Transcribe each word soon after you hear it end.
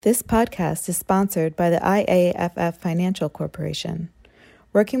This podcast is sponsored by the IAFF Financial Corporation.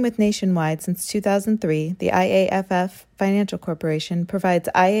 Working with Nationwide since 2003, the IAFF Financial Corporation provides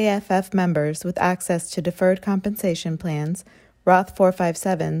IAFF members with access to deferred compensation plans, Roth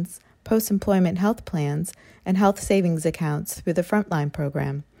 457s, post-employment health plans, and health savings accounts through the Frontline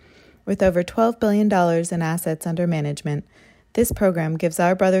program. With over $12 billion in assets under management, this program gives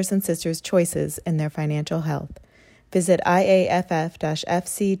our brothers and sisters choices in their financial health. Visit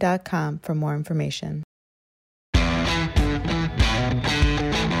IAFF-FC.com for more information.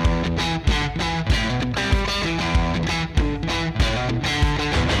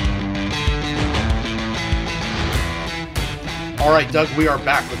 All right, Doug, we are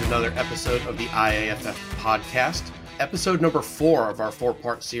back with another episode of the IAFF podcast, episode number 4 of our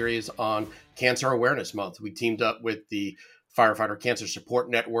 4-part series on Cancer Awareness Month. We teamed up with the Firefighter Cancer Support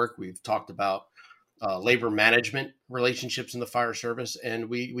Network. We've talked about labor management relationships in the fire service, and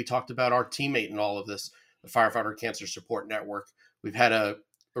we talked about our teammate in all of this, the Firefighter Cancer Support Network. We've had a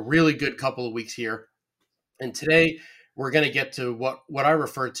really good couple of weeks here, and today we're going to get to what I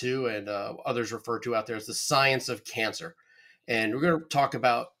refer to and others refer to out there as the science of cancer. And we're going to talk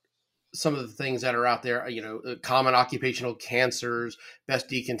about some of the things that are out there, common occupational cancers, best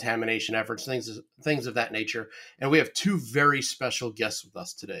decontamination efforts, things of that nature. And we have 2 very special guests with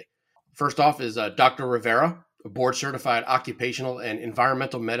us today. First off is Dr. Rivera, a board-certified occupational and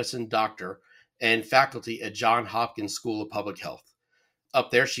environmental medicine doctor and faculty at Johns Hopkins School of Public Health.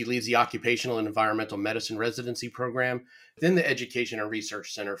 Up there, she leads the Occupational and Environmental Medicine Residency Program within the Education and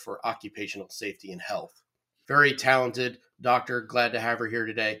Research Center for Occupational Safety and Health. Very talented doctor. Glad to have her here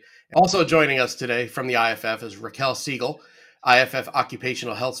today. Also joining us today from the IFF is Raquel Siegel, IFF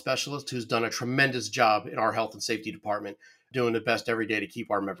Occupational Health Specialist, who's done a tremendous job in our Health and Safety Department, doing the best every day to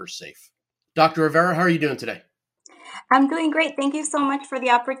keep our members safe. Dr. Rivera, how are you doing today? I'm doing great. Thank you so much for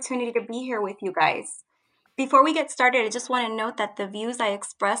the opportunity to be here with you guys. Before we get started, I just want to note that the views I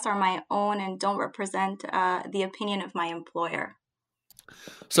express are my own and don't represent the opinion of my employer.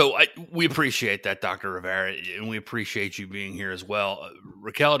 So we appreciate that, Dr. Rivera, and we appreciate you being here as well.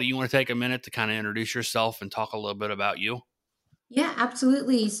 Raquel, do you want to take a minute to kind of introduce yourself and talk a little bit about you? Yeah,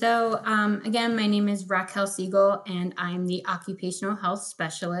 absolutely. So again, my name is Raquel Siegel, and I'm the Occupational Health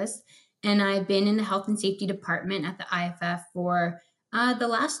Specialist. And I've been in the Health and Safety Department at the IFF for the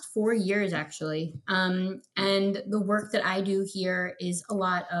last 4 years, actually. And the work that I do here is a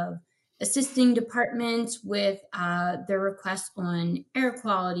lot of assisting departments with their requests on air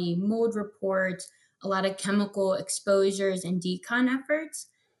quality, mold reports, a lot of chemical exposures and decon efforts.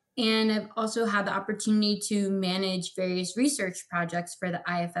 And I've also had the opportunity to manage various research projects for the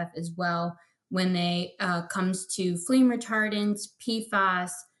IFF as well when they comes to flame retardants,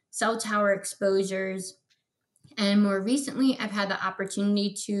 PFAS, cell tower exposures. And more recently, I've had the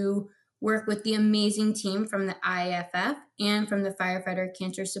opportunity to work with the amazing team from the IAFF and from the Firefighter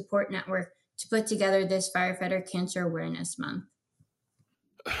Cancer Support Network to put together this Firefighter Cancer Awareness Month.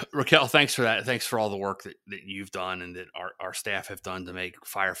 Raquel, thanks for that. Thanks for all the work that you've done and that our staff have done to make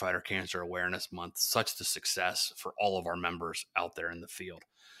Firefighter Cancer Awareness Month such a success for all of our members out there in the field.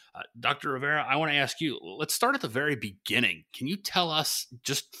 Dr. Rivera, I want to ask you, let's start at the very beginning. Can you tell us,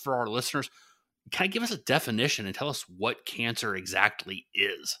 just for our listeners, kind of give us a definition and tell us what cancer exactly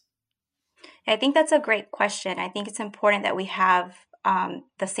is? I think that's a great question. I think it's important that we have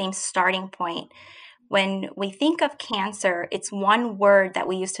the same starting point. When we think of cancer, it's one word that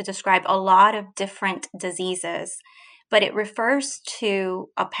we use to describe a lot of different diseases, but it refers to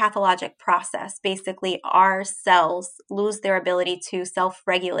a pathologic process. Basically, our cells lose their ability to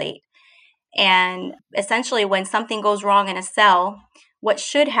self-regulate. And essentially, when something goes wrong in a cell, what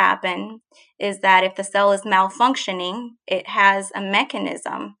should happen is that if the cell is malfunctioning, it has a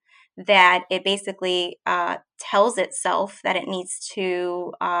mechanism that it basically tells itself that it needs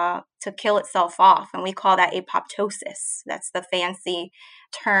to kill itself off, and we call that apoptosis. That's the fancy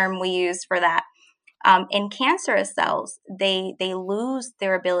term we use for that. In cancerous cells, they lose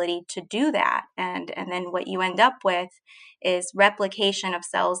their ability to do that, and then what you end up with is replication of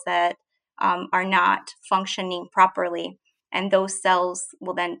cells that are not functioning properly, and those cells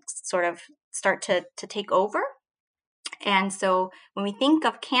will then sort of start to take over. And so when we think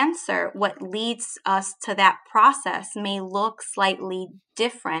of cancer, what leads us to that process may look slightly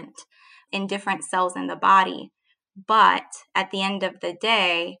different in different cells in the body. But at the end of the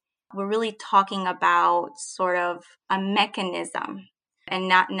day, we're really talking about sort of a mechanism and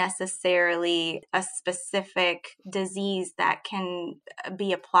not necessarily a specific disease that can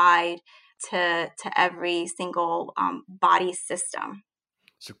be applied to every single body system.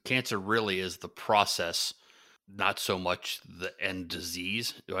 So cancer really is the process not so much the end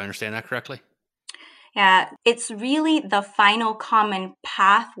disease. Do I understand that correctly? Yeah, it's really the final common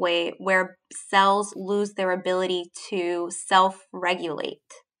pathway where cells lose their ability to self-regulate.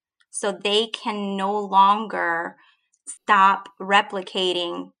 So they can no longer stop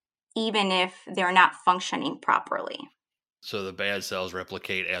replicating even if they're not functioning properly. So the bad cells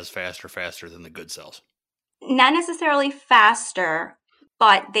replicate as fast or faster than the good cells. Not necessarily faster,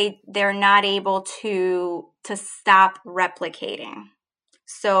 but they're not able to stop replicating.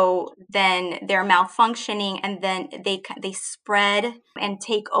 So then they're malfunctioning, and then they spread and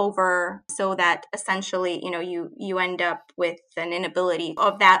take over, so that essentially, you end up with an inability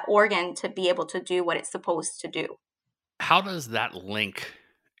of that organ to be able to do what it's supposed to do. How does that link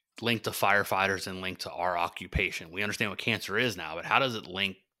to firefighters and link to our occupation? We understand what cancer is now, but how does it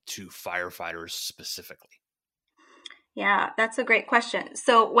link to firefighters specifically? Yeah, that's a great question.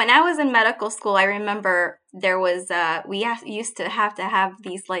 So when I was in medical school, I remember there was used to have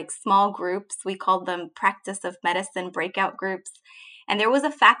these like small groups. We called them practice of medicine breakout groups. And there was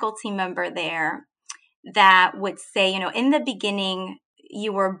a faculty member there that would say, in the beginning,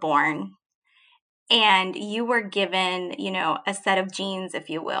 you were born and you were given, a set of genes, if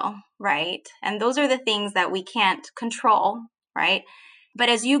you will, right? And those are the things that we can't control, right? But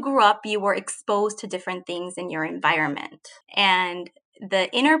as you grew up, you were exposed to different things in your environment. And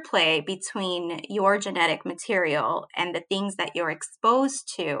the interplay between your genetic material and the things that you're exposed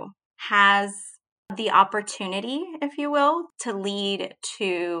to has the opportunity, if you will, to lead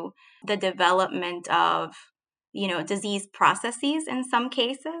to the development of, disease processes in some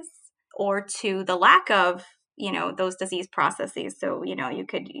cases, or to the lack of, those disease processes. So, you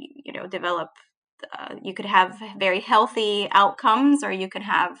could, develop you could have very healthy outcomes, or you could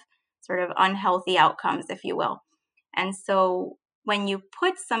have sort of unhealthy outcomes, if you will. And so when you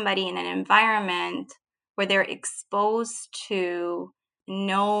put somebody in an environment where they're exposed to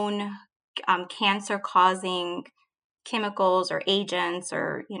known cancer-causing chemicals or agents,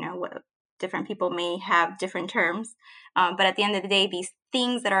 or, different people may have different terms. But at the end of the day, these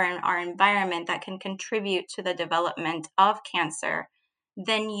things that are in our environment that can contribute to the development of cancer,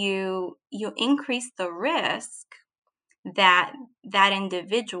 then you increase the risk that that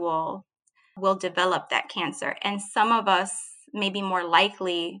individual will develop that cancer. And some of us may be more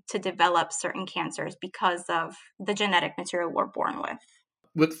likely to develop certain cancers because of the genetic material we're born with.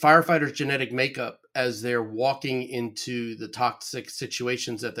 With firefighters' genetic makeup, as they're walking into the toxic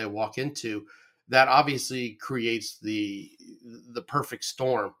situations that they walk into, that obviously creates the perfect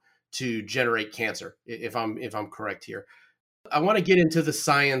storm to generate cancer, if I'm correct here. I want to get into the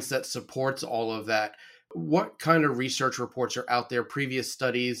science that supports all of that. What kind of research reports are out there, previous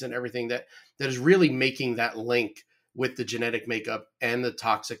studies and everything that is really making that link with the genetic makeup and the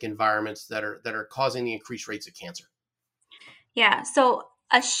toxic environments that are causing the increased rates of cancer? Yeah, so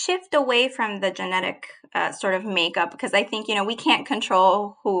a shift away from the genetic sort of makeup, because I think, we can't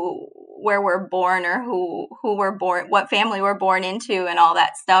control where we're born, or who we're born, what family we're born into, and all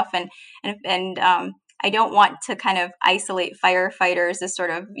that stuff. And I don't want to kind of isolate firefighters as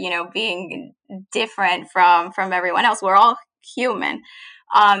sort of, being different from everyone else. We're all human.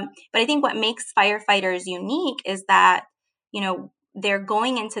 But I think what makes firefighters unique is that, they're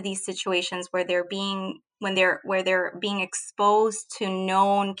going into these situations where they're being exposed to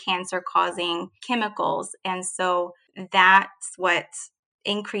known cancer-causing chemicals. And so that's what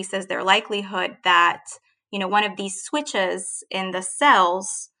increases their likelihood that, one of these switches in the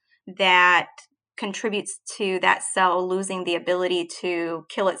cells that contributes to that cell losing the ability to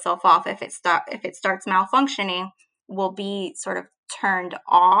kill itself off if it starts malfunctioning, will be sort of turned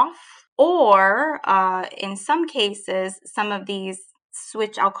off. Or in some cases, some of these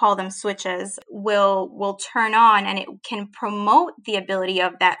I'll call them switches, will turn on, and it can promote the ability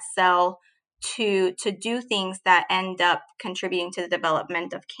of that cell to do things that end up contributing to the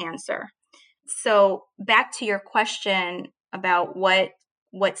development of cancer. So back to your question about what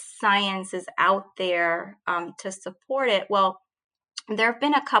science is out there to support it. Well, there have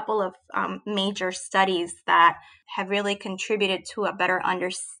been a couple of major studies that have really contributed to a better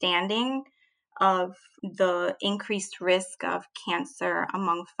understanding of the increased risk of cancer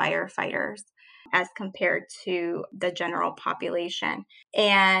among firefighters as compared to the general population.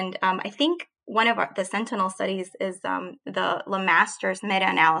 And I think one of the sentinel studies is the Lemasters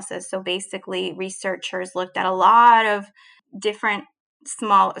meta-analysis. So basically, researchers looked at a lot of different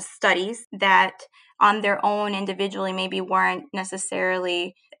small studies that on their own individually maybe weren't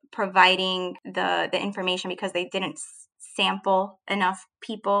necessarily providing the information because they didn't sample enough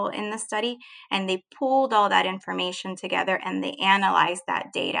people in the study, and they pulled all that information together and they analyzed that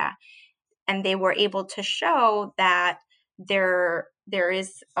data. and they were able to show that there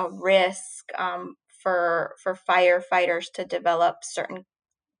is a risk for firefighters to develop certain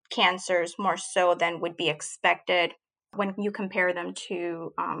cancers more so than would be expected when you compare them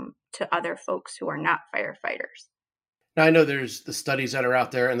to other folks who are not firefighters. Now, I know there's the studies that are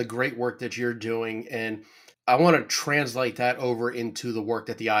out there and the great work that you're doing, and I want to translate that over into the work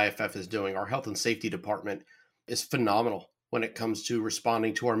that the IAFF is doing. Our health and safety department is phenomenal when it comes to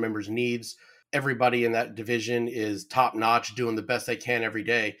responding to our members' needs. Everybody in that division is top notch, doing the best they can every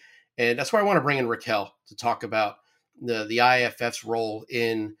day. And that's why I want to bring in Raquel to talk about the IAFF's role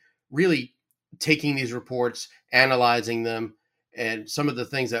in really taking these reports, analyzing them, and some of the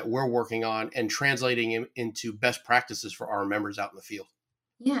things that we're working on and translating them into best practices for our members out in the field.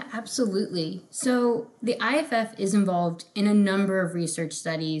 Yeah, absolutely. So the IFF is involved in a number of research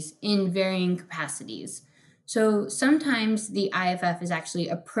studies in varying capacities. So sometimes the IFF is actually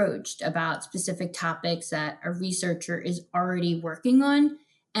approached about specific topics that a researcher is already working on,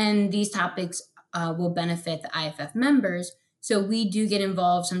 and these topics will benefit the IFF members. So we do get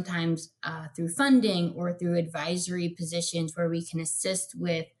involved sometimes through funding or through advisory positions where we can assist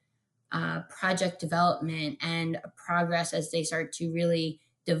with project development and progress as they start to really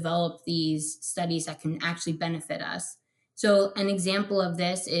develop these studies that can actually benefit us. So an example of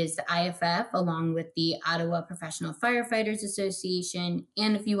this is the IFF, along with the Ottawa Professional Firefighters Association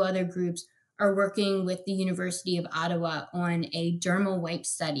and a few other groups, are working with the University of Ottawa on a dermal wipe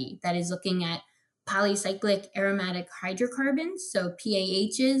study that is looking at polycyclic aromatic hydrocarbons, so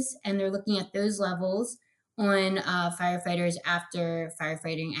PAHs, and they're looking at those levels on firefighters after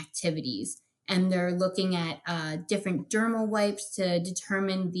firefighting activities. And they're looking at different dermal wipes to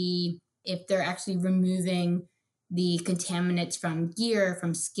determine if they're actually removing the contaminants from gear,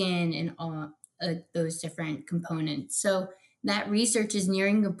 from skin, and all those different components. So that research is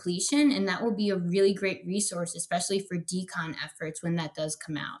nearing completion, and that will be a really great resource, especially for decon efforts when that does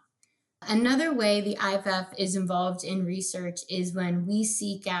come out. Another way the IFF is involved in research is when we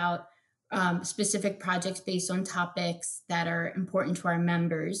seek out specific projects based on topics that are important to our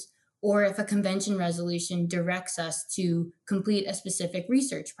members, or if a convention resolution directs us to complete a specific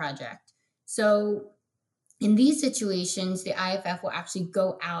research project. So in these situations, the IFF will actually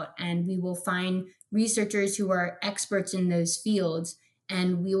go out and we will find researchers who are experts in those fields,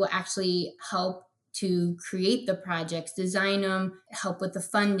 and we will actually help to create the projects, design them, help with the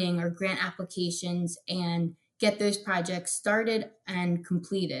funding or grant applications, and get those projects started and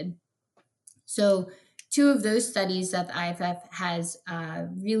completed. So two of those studies that the IFF has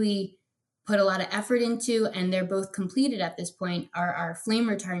really put a lot of effort into, and they're both completed at this point, are our flame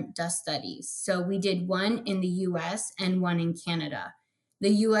retardant dust studies. So we did one in the US and one in Canada. The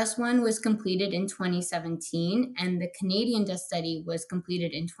US one was completed in 2017, and the Canadian dust study was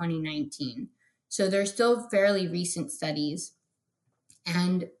completed in 2019. So they're still fairly recent studies.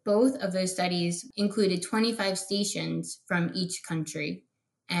 And both of those studies included 25 stations from each country.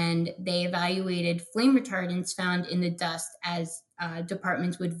 And they evaluated flame retardants found in the dust as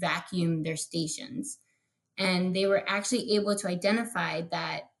departments would vacuum their stations. And they were actually able to identify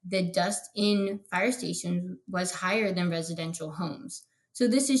that the dust in fire stations was higher than residential homes. So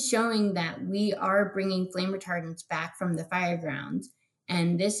this is showing that we are bringing flame retardants back from the fire grounds.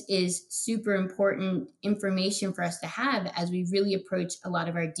 And this is super important information for us to have as we really approach a lot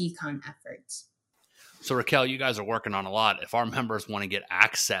of our decon efforts. So Raquel, you guys are working on a lot. If our members want to get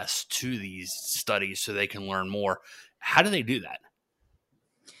access to these studies so they can learn more, how do they do that?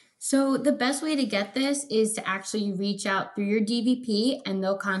 So the best way to get this is to actually reach out through your DVP, and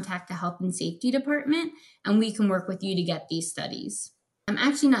they'll contact the health and safety department, and we can work with you to get these studies. I'm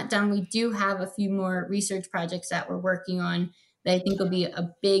actually not done. We do have a few more research projects that we're working on that I think will be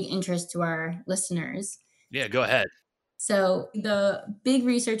a big interest to our listeners. Yeah, go ahead. So the big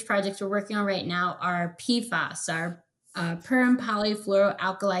research projects we're working on right now are PFAS, our per- and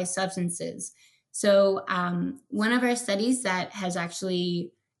polyfluoroalkyl substances. So one of our studies that has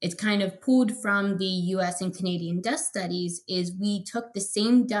actually, it's kind of pulled from the US and Canadian dust studies, is we took the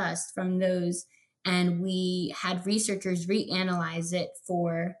same dust from those and we had researchers reanalyze it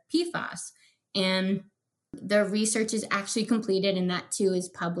for PFAS. And the research is actually completed, and that too is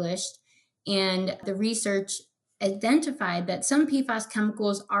published. And the research identified that some PFAS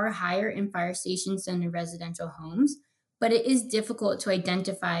chemicals are higher in fire stations than in residential homes, but it is difficult to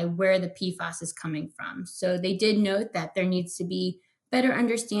identify where the PFAS is coming from. So they did note that there needs to be better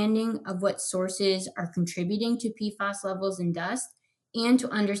understanding of what sources are contributing to PFAS levels in dust, and to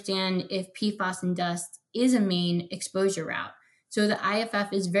understand if PFAS in dust is a main exposure route. So the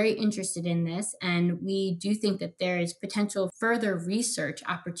IFF is very interested in this, and we do think that there is potential further research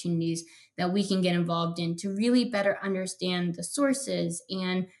opportunities that we can get involved in to really better understand the sources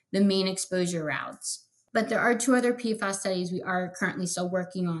and the main exposure routes. But there are two other PFAS studies we are currently still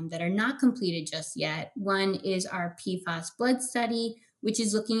working on that are not completed just yet. One is our PFAS blood study, which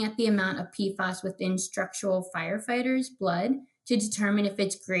is looking at the amount of PFAS within structural firefighters' blood to determine if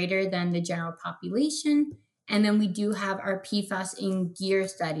it's greater than the general population. And then we do have our PFAS in gear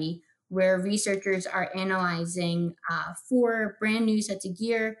study, where researchers are analyzing 4 brand new sets of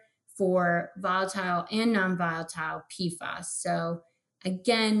gear for volatile and non-volatile PFAS. So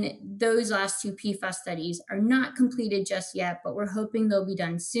again, those last 2 PFAS studies are not completed just yet, but we're hoping they'll be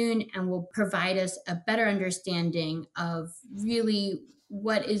done soon and will provide us a better understanding of really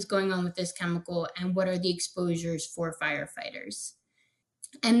what is going on with this chemical and what are the exposures for firefighters.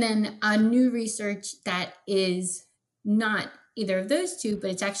 And then a new research that is not either of those two, but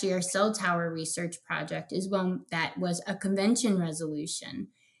it's actually our cell tower research project, is one that was a convention resolution.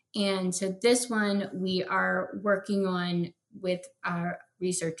 And so this one we are working on with our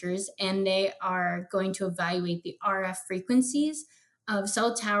researchers, and they are going to evaluate the RF frequencies of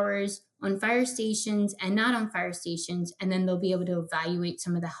cell towers on fire stations and not on fire stations. And then they'll be able to evaluate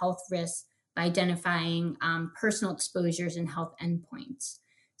some of the health risks by identifying personal exposures and health endpoints.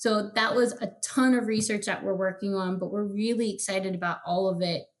 So that was a ton of research that we're working on, but we're really excited about all of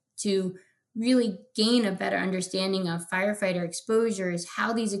it to really gain a better understanding of firefighter exposures,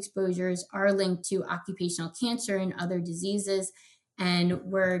 how these exposures are linked to occupational cancer and other diseases. And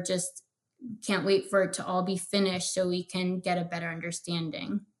we're just can't wait for it to all be finished so we can get a better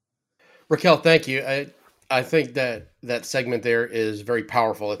understanding. Raquel, thank you. I think that segment there is very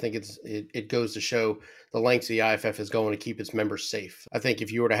powerful. I think it goes to show the lengths the IFF is going to keep its members safe. I think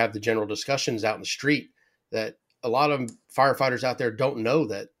if you were to have the general discussions out in the street, that a lot of firefighters out there don't know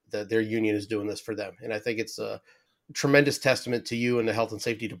that their union is doing this for them. And I think it's a tremendous testament to you and the health and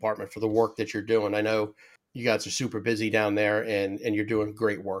safety department for the work that you're doing. I know you guys are super busy down there and you're doing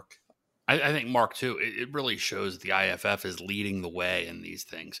great work. I think, Mark, too, it really shows the IFF is leading the way in these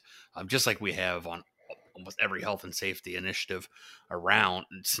things, just like we have on almost every health and safety initiative around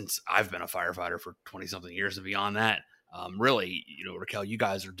since I've been a firefighter for 20-something years and beyond that. Really, Raquel, you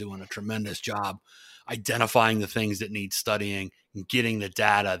guys are doing a tremendous job identifying the things that need studying and getting the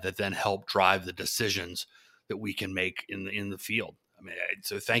data that then help drive the decisions that we can make in the field. I mean,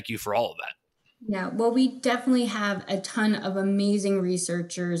 so thank you for all of that. Yeah, well, we definitely have a ton of amazing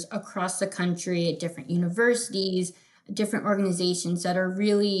researchers across the country at different universities, different organizations that are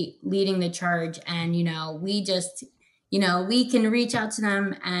really leading the charge. And, we just, we can reach out to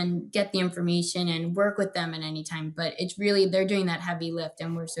them and get the information and work with them at any time. But it's really, they're doing that heavy lift.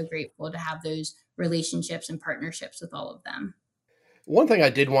 And we're so grateful to have those relationships and partnerships with all of them. One thing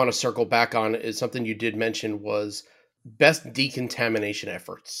I did want to circle back on is something you did mention was best decontamination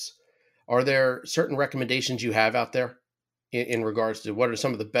efforts. Are there certain recommendations you have out there in regards to what are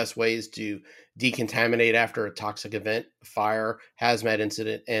some of the best ways to decontaminate after a toxic event, fire, hazmat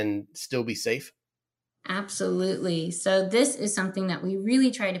incident, and still be safe? Absolutely. So this is something that we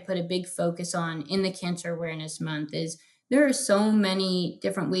really try to put a big focus on in the Cancer Awareness Month. Is there are so many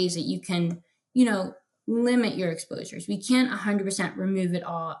different ways that you can, limit your exposures. We can't 100% remove it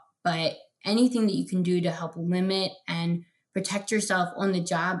all, but anything that you can do to help limit and protect yourself on the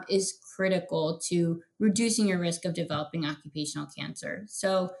job is critical to reducing your risk of developing occupational cancer.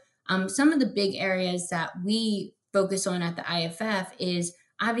 So some of the big areas that we focus on at the IFF is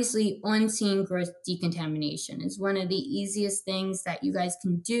obviously on-scene gross decontamination is one of the easiest things that you guys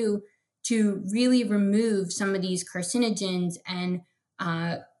can do to really remove some of these carcinogens and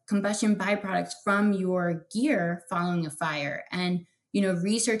combustion byproducts from your gear following a fire. And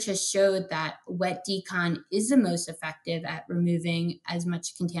research has showed that wet decon is the most effective at removing as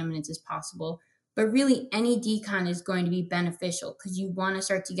much contaminants as possible. But really, any decon is going to be beneficial because you want to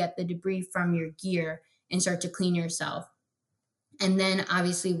start to get the debris from your gear and start to clean yourself. And then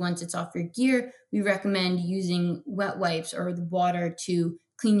obviously, once it's off your gear, we recommend using wet wipes or the water to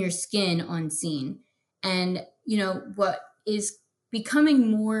clean your skin on scene. And, what is becoming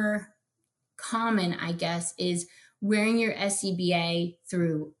more common, I guess, is wearing your SCBA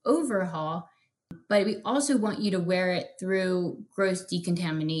through overhaul, but we also want you to wear it through gross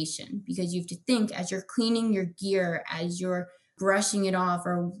decontamination because you have to think as you're cleaning your gear, as you're brushing it off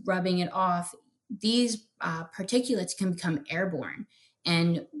or rubbing it off, these particulates can become airborne.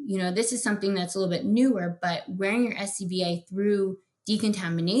 And, this is something that's a little bit newer, but wearing your SCBA through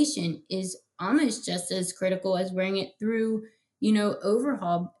decontamination is almost just as critical as wearing it through,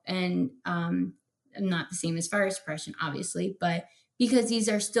 overhaul. And not the same as fire suppression, obviously, but because these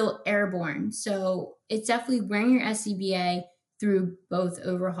are still airborne. So it's definitely wearing your SCBA through both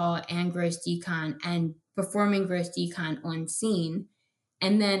overhaul and gross decon and performing gross decon on scene.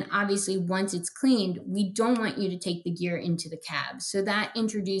 And then obviously once it's cleaned, we don't want you to take the gear into the cab. So that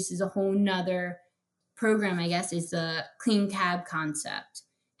introduces a whole nother program, I guess, is the clean cab concept.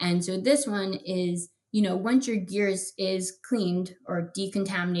 And so this one is, once your gear is cleaned or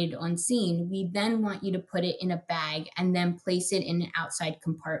decontaminated on scene, we then want you to put it in a bag and then place it in an outside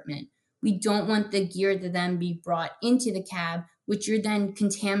compartment. We don't want the gear to then be brought into the cab, which you're then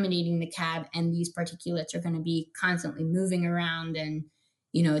contaminating the cab, and these particulates are going to be constantly moving around, and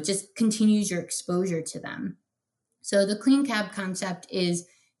it just continues your exposure to them. So the clean cab concept is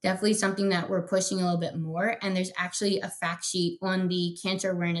definitely something that we're pushing a little bit more. And there's actually a fact sheet on the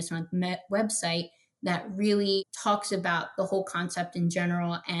Cancer Awareness Month website that really talks about the whole concept in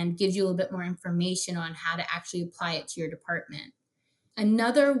general and gives you a little bit more information on how to actually apply it to your department.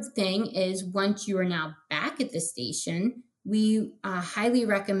 Another thing is, once you are now back at the station, we highly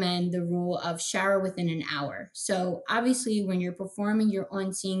recommend the rule of shower within an hour. So obviously when you're performing your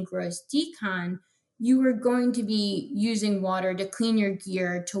on-scene gross decon, you are going to be using water to clean your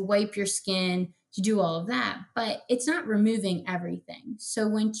gear, to wipe your skin, to do all of that, but it's not removing everything. So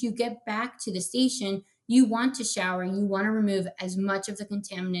once you get back to the station, you want to shower, you want to remove as much of the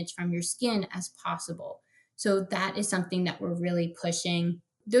contaminants from your skin as possible. So that is something that we're really pushing.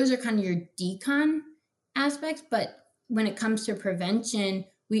 Those are kind of your decon aspects, but when it comes to prevention,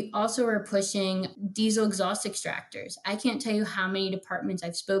 we also are pushing diesel exhaust extractors. I can't tell you how many departments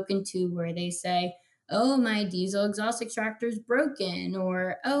I've spoken to where they say, oh, my diesel exhaust extractor is broken,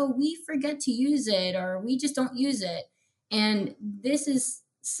 or, oh, we forget to use it, or we just don't use it. And this is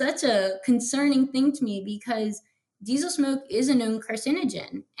such a concerning thing to me because diesel smoke is a known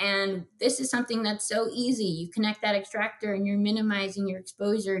carcinogen. And this is something that's so easy. You connect that extractor and you're minimizing your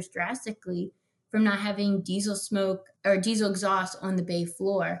exposures drastically from not having diesel smoke or diesel exhaust on the bay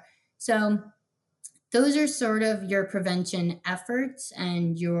floor. So those are sort of your prevention efforts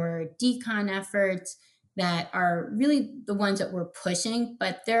and your decon efforts that are really the ones that we're pushing.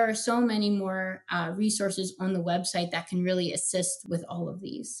 But there are so many more resources on the website that can really assist with all of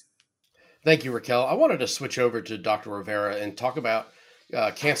these. Thank you, Raquel. I wanted to switch over to Dr. Rivera and talk about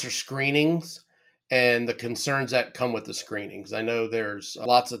cancer screenings and the concerns that come with the screenings. I know there's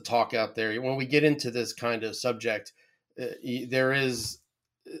lots of talk out there. When we get into this kind of subject, there is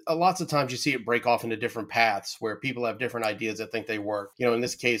lots of times you see it break off into different paths where people have different ideas that think they work. In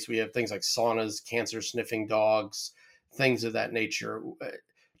this case, we have things like saunas, cancer sniffing dogs, things of that nature.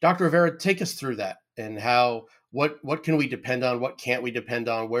 Dr. Rivera, take us through that and what can we depend on? What can't we depend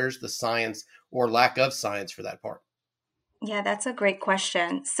on? Where's the science or lack of science for that part? Yeah, that's a great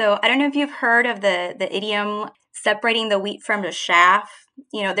question. So I don't know if you've heard of the idiom separating the wheat from the chaff.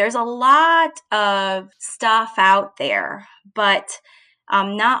 There's a lot of stuff out there, but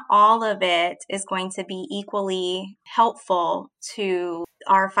not all of it is going to be equally helpful to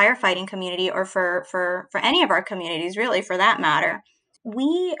our firefighting community or for any of our communities, really, for that matter.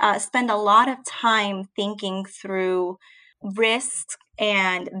 We spend a lot of time thinking through risk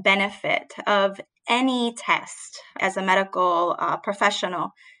and benefit of any test as a medical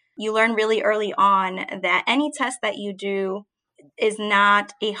professional. You learn really early on that any test that you do is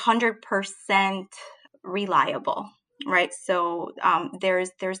not 100% reliable, right? So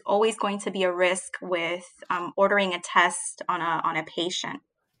there's always going to be a risk with ordering a test on a patient.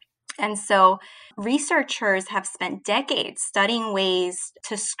 And so researchers have spent decades studying ways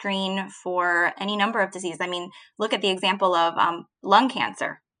to screen for any number of diseases. I mean, look at the example of lung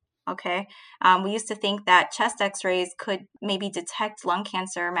cancer. Okay. We used to think that chest x-rays could maybe detect lung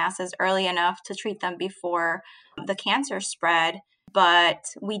cancer masses early enough to treat them before the cancer spread. But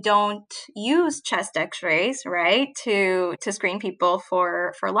we don't use chest x-rays, right, to screen people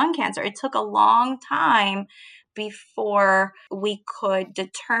for lung cancer. It took a long time before we could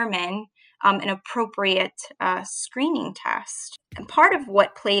determine an appropriate screening test. And part of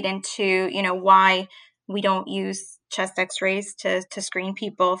what played into, why we don't use chest x-rays to screen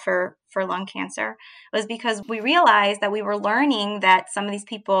people for lung cancer was because we realized that we were learning that some of these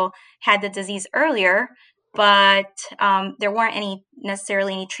people had the disease earlier, but there weren't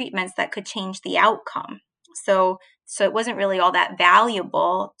necessarily any treatments that could change the outcome. So it wasn't really all that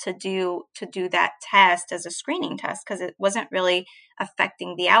valuable to do that test as a screening test because it wasn't really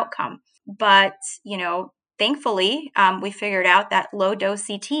affecting the outcome. But, thankfully, we figured out that low dose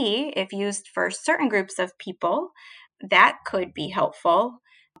CT, if used for certain groups of people, that could be helpful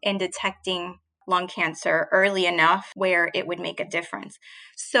in detecting lung cancer early enough where it would make a difference.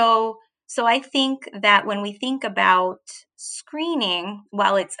 So So I think that when we think about screening,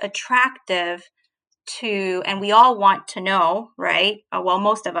 while it's attractive and we all want to know, right? Well,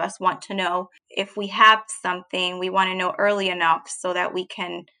 most of us want to know if we have something, we want to know early enough so that we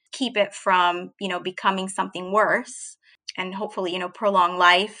can keep it from, becoming something worse, and hopefully, prolong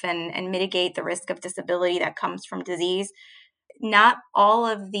life and mitigate the risk of disability that comes from disease. Not all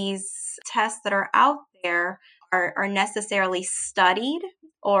of these tests that are out there are necessarily studied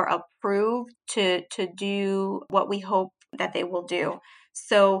or approved to do what we hope that they will do.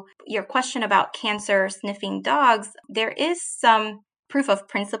 So your question about cancer sniffing dogs, there is some proof of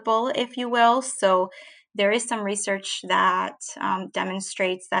principle, if you will. So there is some research that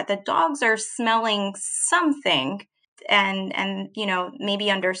demonstrates that the dogs are smelling something, and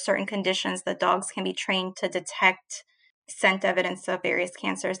maybe under certain conditions the dogs can be trained to detect scent evidence of various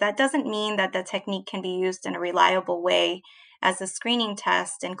cancers. That doesn't mean that the technique can be used in a reliable way as a screening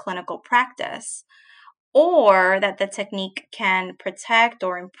test in clinical practice, or that the technique can protect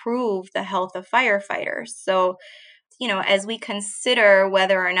or improve the health of firefighters. So, as we consider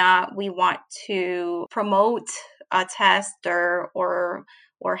whether or not we want to promote a test or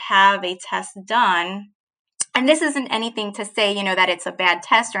have a test done, and this isn't anything to say, that it's a bad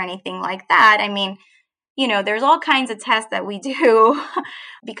test or anything like that. I mean, there's all kinds of tests that we do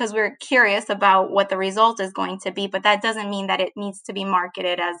because we're curious about what the result is going to be, but that doesn't mean that it needs to be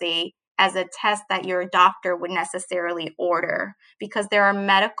marketed as a test that your doctor would necessarily order, because there are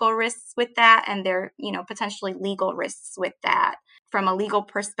medical risks with that, and there, potentially legal risks with that. From a legal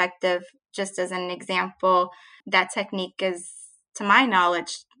perspective, just as an example, that technique is, to my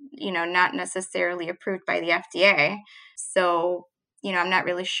knowledge, not necessarily approved by the FDA. So, I'm not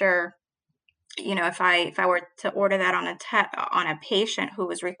really sure, if I were to order that on a patient who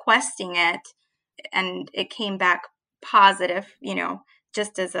was requesting it and it came back positive,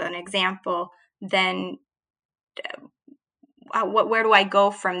 just as an example, then where do I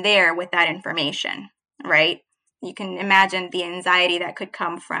go from there with that information, right? You can imagine the anxiety that could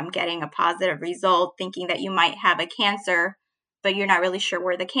come from getting a positive result, thinking that you might have a cancer, but you're not really sure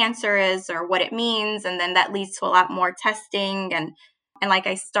where the cancer is or what it means. And then that leads to a lot more testing. And like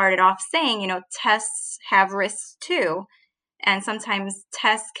I started off saying, tests have risks too. And sometimes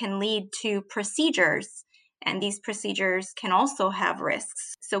tests can lead to procedures, and these procedures can also have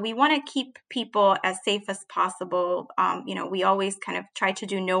risks. So we want to keep people as safe as possible. We always kind of try to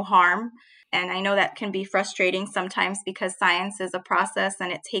do no harm. And I know that can be frustrating sometimes because science is a process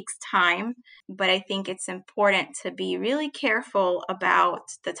and it takes time. But I think it's important to be really careful about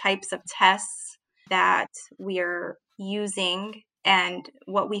the types of tests that we are using and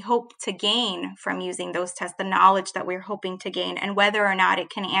what we hope to gain from using those tests, the knowledge that we're hoping to gain, and whether or not it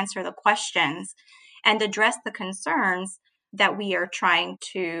can answer the questions and address the concerns that we are trying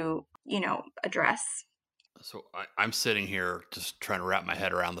to, address. So I'm sitting here just trying to wrap my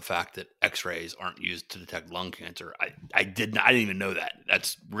head around the fact that X-rays aren't used to detect lung cancer. I didn't even know that.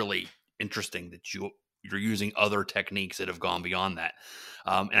 That's really interesting that you're using other techniques that have gone beyond that.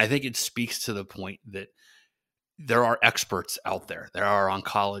 And I think it speaks to the point that there are experts out there. There are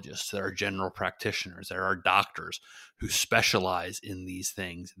oncologists, there are general practitioners, there are doctors who specialize in these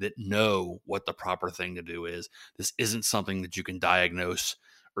things that know what the proper thing to do is. This isn't something that you can diagnose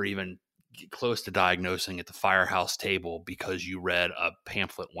or even get close to diagnosing at the firehouse table because you read a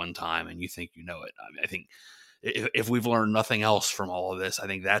pamphlet one time and you think you know it. I think if we've learned nothing else from all of this, I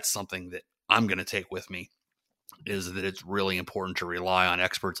think that's something that I'm going to take with me, is that it's really important to rely on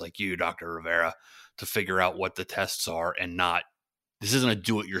experts like you, Dr. Rivera, to figure out what the tests are, and not, this isn't a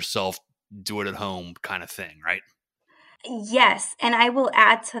do-it-yourself, do-it-at-home kind of thing, right? Yes, and I will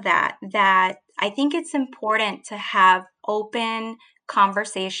add to that I think it's important to have open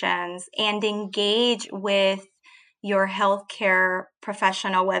conversations and engage with your healthcare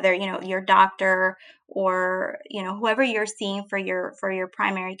professional, whether your doctor or whoever you're seeing for your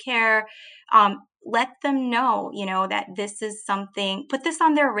primary care. Let them know that this is something. Put this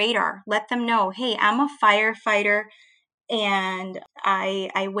on their radar. Let them know, hey, I'm a firefighter and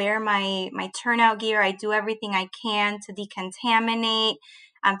I wear my turnout gear. I do everything I can to decontaminate.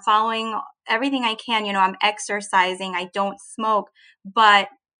 I'm following everything I can. I'm exercising. I don't smoke, but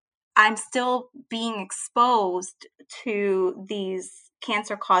I'm still being exposed to these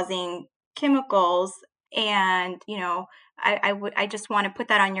cancer-causing chemicals. And, I just want to put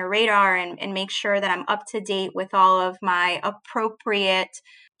that on your radar and make sure that I'm up to date with all of my appropriate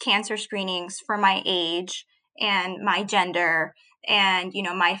cancer screenings for my age and my gender and,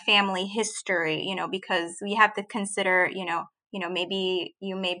 my family history, because we have to consider, maybe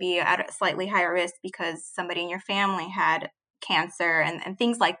you may be at a slightly higher risk because somebody in your family had cancer and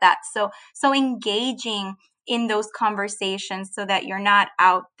things like that. So engaging in those conversations so that you're not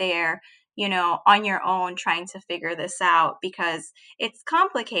out there, on your own trying to figure this out, because it's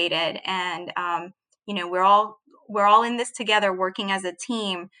complicated. And, we're all in this together, working as a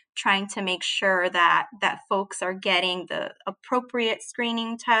team, trying to make sure that folks are getting the appropriate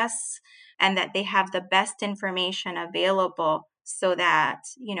screening tests and that they have the best information available so that,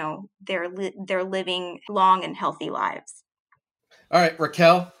 they're living long and healthy lives. All right,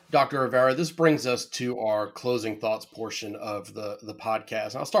 Raquel, Dr. Rivera, this brings us to our closing thoughts portion of the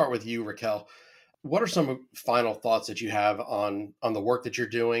podcast. I'll start with you, Raquel. What are some final thoughts that you have on the work that you're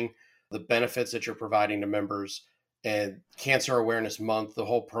doing, the benefits that you're providing to members, and Cancer Awareness Month, the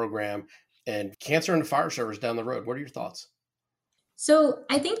whole program, and cancer in the fire service down the road? What are your thoughts? So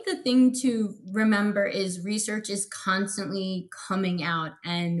I think the thing to remember is research is constantly coming out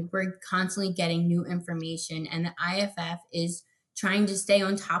and we're constantly getting new information. And the IFF is trying to stay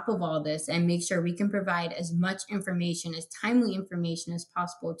on top of all this and make sure we can provide as much information, as timely information as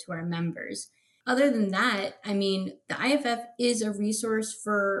possible to our members. Other than that, I mean, the IFF is a resource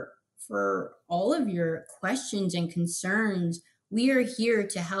for all of your questions and concerns. We are here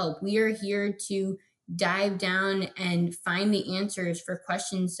to help. We are here to dive down and find the answers for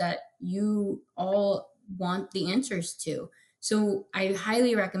questions that you all want the answers to. So I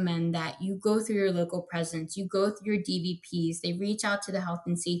highly recommend that you go through your local presence, you go through your DVPs, they reach out to the health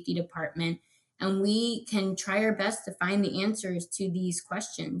and safety department, and we can try our best to find the answers to these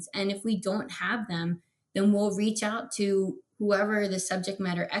questions. And if we don't have them, then we'll reach out to whoever the subject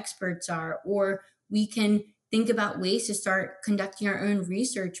matter experts are, or we can think about ways to start conducting our own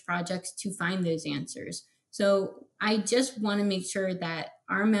research projects to find those answers. So I just want to make sure that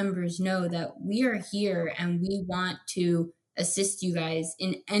our members know that we are here and we want to assist you guys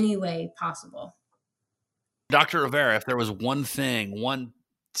in any way possible. Dr. Rivera, if there was one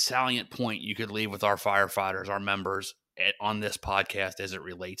salient point you could leave with our firefighters, our members on this podcast as it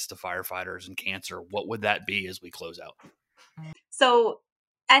relates to firefighters and cancer, what would that be as we close out? So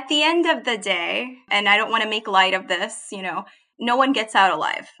at the end of the day, and I don't want to make light of this, no one gets out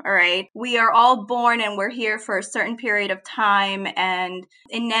alive, all right? We are all born and we're here for a certain period of time, and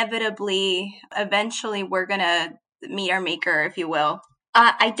inevitably, eventually, we're going to meet our maker, if you will.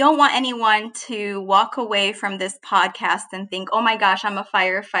 I don't want anyone to walk away from this podcast and think, oh my gosh, I'm a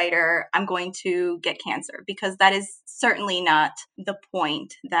firefighter, I'm going to get cancer, because that is certainly not the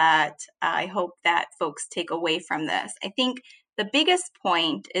point that I hope that folks take away from this. I think the biggest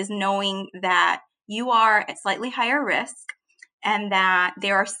point is knowing that you are at slightly higher risk and that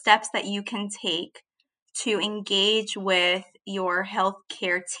there are steps that you can take to engage with your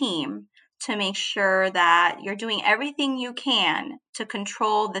healthcare team to make sure that you're doing everything you can to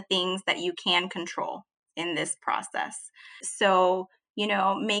control the things that you can control in this process. So,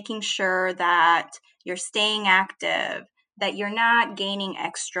 making sure that you're staying active, that you're not gaining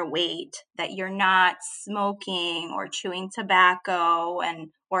extra weight, that you're not smoking or chewing tobacco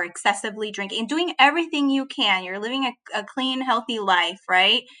or excessively drinking, doing everything you can. You're living a clean, healthy life,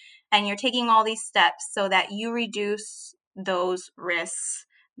 right? And you're taking all these steps so that you reduce those risks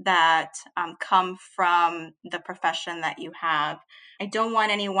that come from the profession that you have. I don't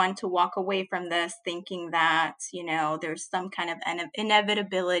want anyone to walk away from this thinking that, there's some kind of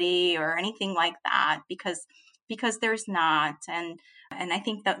inevitability or anything like that, because there's not. And I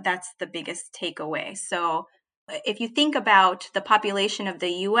think that's the biggest takeaway. So if you think about the population of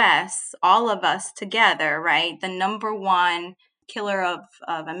the US, all of us together, right, the number one killer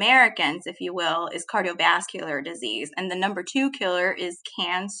of Americans, if you will, is cardiovascular disease. And the number two killer is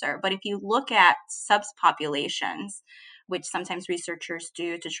cancer. But if you look at subpopulations, which sometimes researchers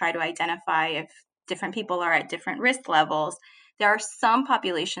do to try to identify if different people are at different risk levels, there are some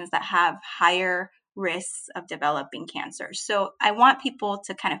populations that have higher risks of developing cancer. So I want people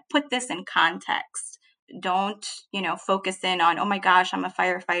to kind of put this in context. Don't, focus in on, oh my gosh, I'm a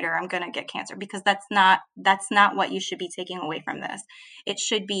firefighter, I'm going to get cancer, because that's not what you should be taking away from this. It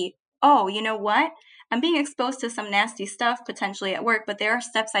should be, oh, you know what? I'm being exposed to some nasty stuff potentially at work, but there are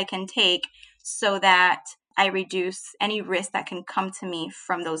steps I can take so that I reduce any risk that can come to me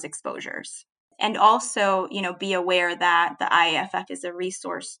from those exposures. And also, be aware that the IAFF is a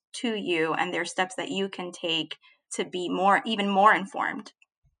resource to you, and there are steps that you can take to be even more informed.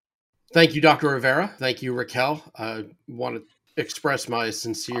 Thank you, Dr. Rivera. Thank you, Raquel. I want to express my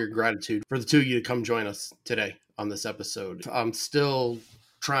sincere gratitude for the two of you to come join us today on this episode. I'm still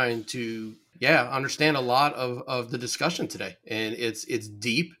trying to, understand a lot of the discussion today. And it's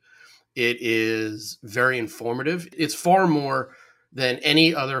deep. It is very informative. It's far more than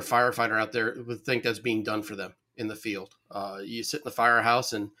any other firefighter out there would think that's being done for them in the field. You sit in the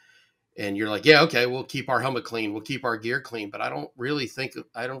firehouse and you're like, yeah, okay, we'll keep our helmet clean, we'll keep our gear clean, but I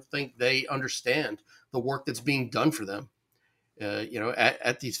don't think they understand the work that's being done for them.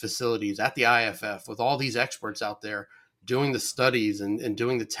 At these facilities, at the IFF, with all these experts out there doing the studies and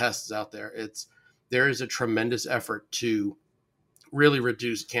doing the tests out there, there is a tremendous effort to really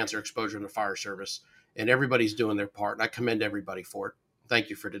reduce cancer exposure in the fire service, and everybody's doing their part. And I commend everybody for it. Thank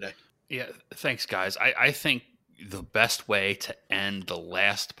you for today. Yeah, thanks, guys. I think the best way to end the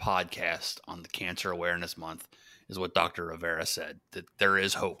last podcast on the Cancer Awareness Month is what Dr. Rivera said, that there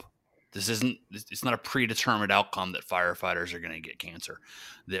is hope. It's not a predetermined outcome that firefighters are going to get cancer,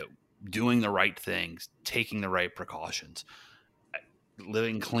 that doing the right things, taking the right precautions,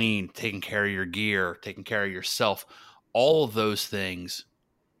 living clean, taking care of your gear, taking care of yourself, all of those things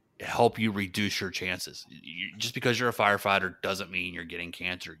help you reduce your chances. Just because you're a firefighter doesn't mean you're getting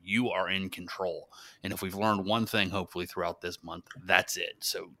cancer. You are in control. And if we've learned one thing, hopefully throughout this month, that's it.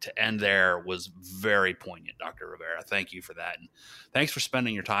 So to end there was very poignant, Dr. Rivera. Thank you for that. And thanks for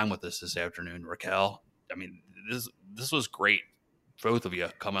spending your time with us this afternoon, Raquel. I mean, this was great. Both of you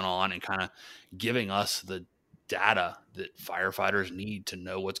coming on and kind of giving us the data that firefighters need to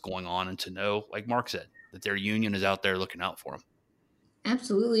know what's going on and to know, like Mark said, that their union is out there looking out for them.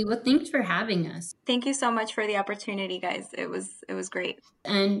 Absolutely. Well, thanks for having us. Thank you so much for the opportunity, guys. It was great.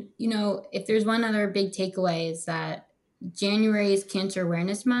 And, if there's one other big takeaway is that January is Cancer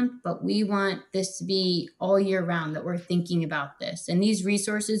Awareness Month, but we want this to be all year round, that we're thinking about this. And these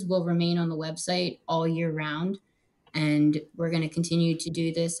resources will remain on the website all year round. And we're going to continue to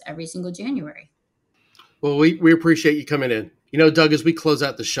do this every single January. Well, we appreciate you coming in. Doug, as we close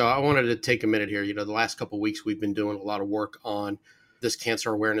out the show, I wanted to take a minute here. The last couple of weeks, we've been doing a lot of work on this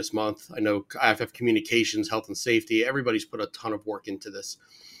Cancer Awareness Month. I know IFF Communications, Health and Safety, everybody's put a ton of work into this.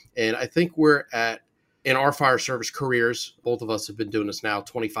 And I think we're in our fire service careers, both of us have been doing this now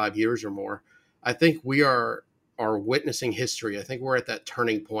 25 years or more. I think we are witnessing history. I think we're at that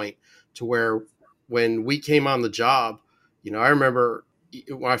turning point to where when we came on the job, I remember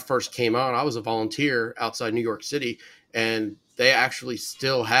when I first came on, I was a volunteer outside New York City, and they actually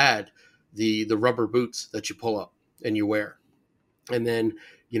still had the rubber boots that you pull up and you wear. And then,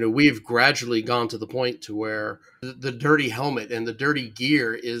 we've gradually gone to the point to where the dirty helmet and the dirty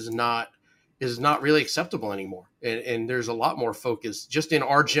gear is not really acceptable anymore. And there's a lot more focus just in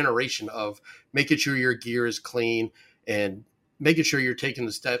our generation of making sure your gear is clean and making sure you're taking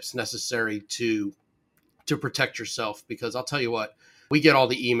the steps necessary to protect yourself. Because I'll tell you what, we get all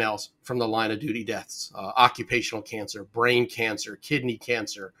the emails from the line of duty deaths, occupational cancer, brain cancer, kidney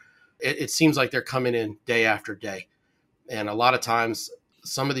cancer. It seems like they're coming in day after day. And a lot of times,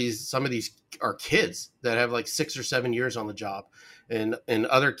 some of these are kids that have like 6 or 7 years on the job. And in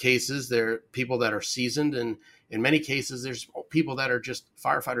other cases, they're people that are seasoned. And in many cases, there's people that are just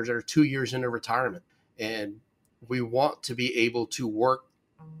firefighters that are 2 years into retirement. And we want to be able to work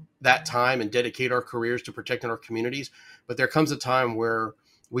that time and dedicate our careers to protecting our communities. But there comes a time where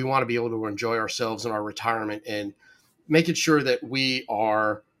we want to be able to enjoy ourselves in our retirement and making sure that we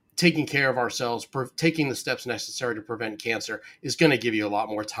are taking care of ourselves, taking the steps necessary to prevent cancer is going to give you a lot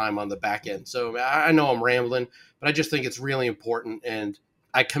more time on the back end. So I know I'm rambling, but I just think it's really important. And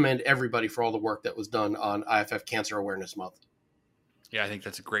I commend everybody for all the work that was done on IFF Cancer Awareness Month. Yeah, I think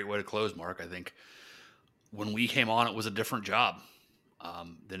that's a great way to close, Mark. I think when we came on, it was a different job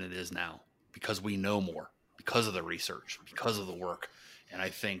than it is now, because we know more, because of the research, because of the work. And I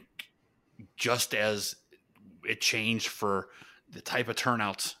think just as it changed for the type of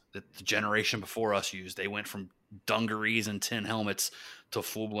turnouts that the generation before us used, they went from dungarees and tin helmets to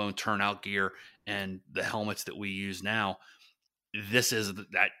full-blown turnout gear and the helmets that we use now. This is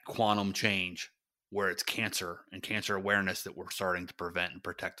that quantum change where it's cancer and cancer awareness that we're starting to prevent and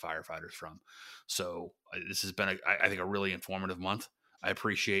protect firefighters from. So this has been, I think, a really informative month. I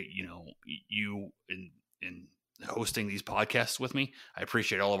appreciate, you in hosting these podcasts with me. I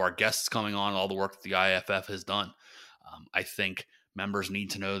appreciate all of our guests coming on, all the work that the IAFF has done. I think members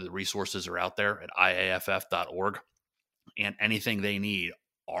need to know the resources are out there at IAFF.org, and anything they need,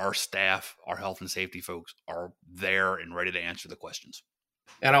 our staff, our health and safety folks are there and ready to answer the questions.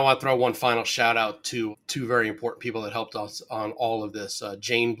 And I want to throw one final shout out to two very important people that helped us on all of this.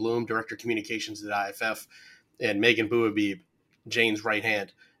 Jane Bloom, Director of Communications at IFF, and Megan Bouhabib, Jane's right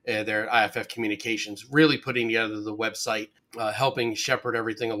hand. They're at IFF Communications, really putting together the website, helping shepherd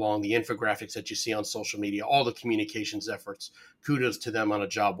everything along, the infographics that you see on social media, all the communications efforts. Kudos to them on a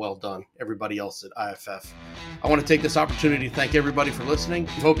job well done. Everybody else at IFF. I want to take this opportunity to thank everybody for listening.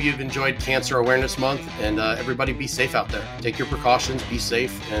 I hope you've enjoyed Cancer Awareness Month, and everybody be safe out there. Take your precautions, be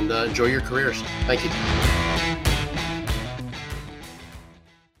safe, and enjoy your careers. Thank you.